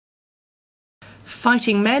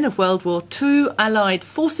Fighting Men of World War II, Allied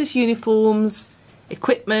Forces Uniforms,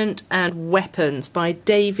 Equipment and Weapons by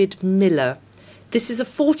David Miller. This is a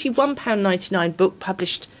 £41.99 book,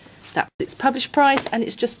 published, that's its published price, and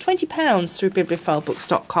it's just £20 through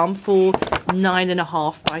bibliophilebooks.com for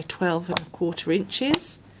 9.5 by 12.25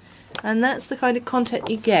 inches. And that's the kind of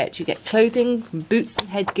content you get. You get clothing, boots and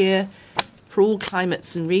headgear for all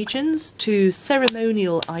climates and regions, to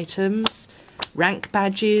ceremonial items, rank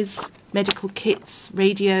badges, medical kits,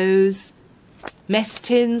 radios, mess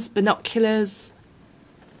tins, binoculars,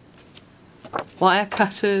 wire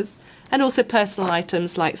cutters, and also personal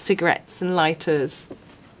items like cigarettes and lighters.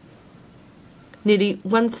 Nearly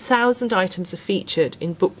 1,000 items are featured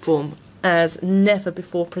in book form as never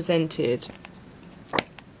before presented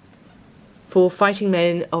for fighting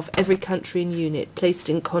men of every country and unit, placed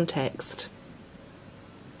in context.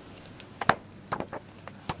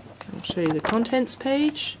 I'll show you the contents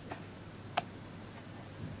page.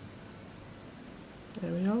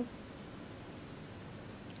 There we are.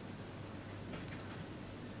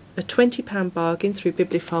 A £20 bargain through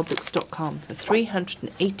bibliophilebooks.com for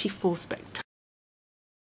 384 spectators.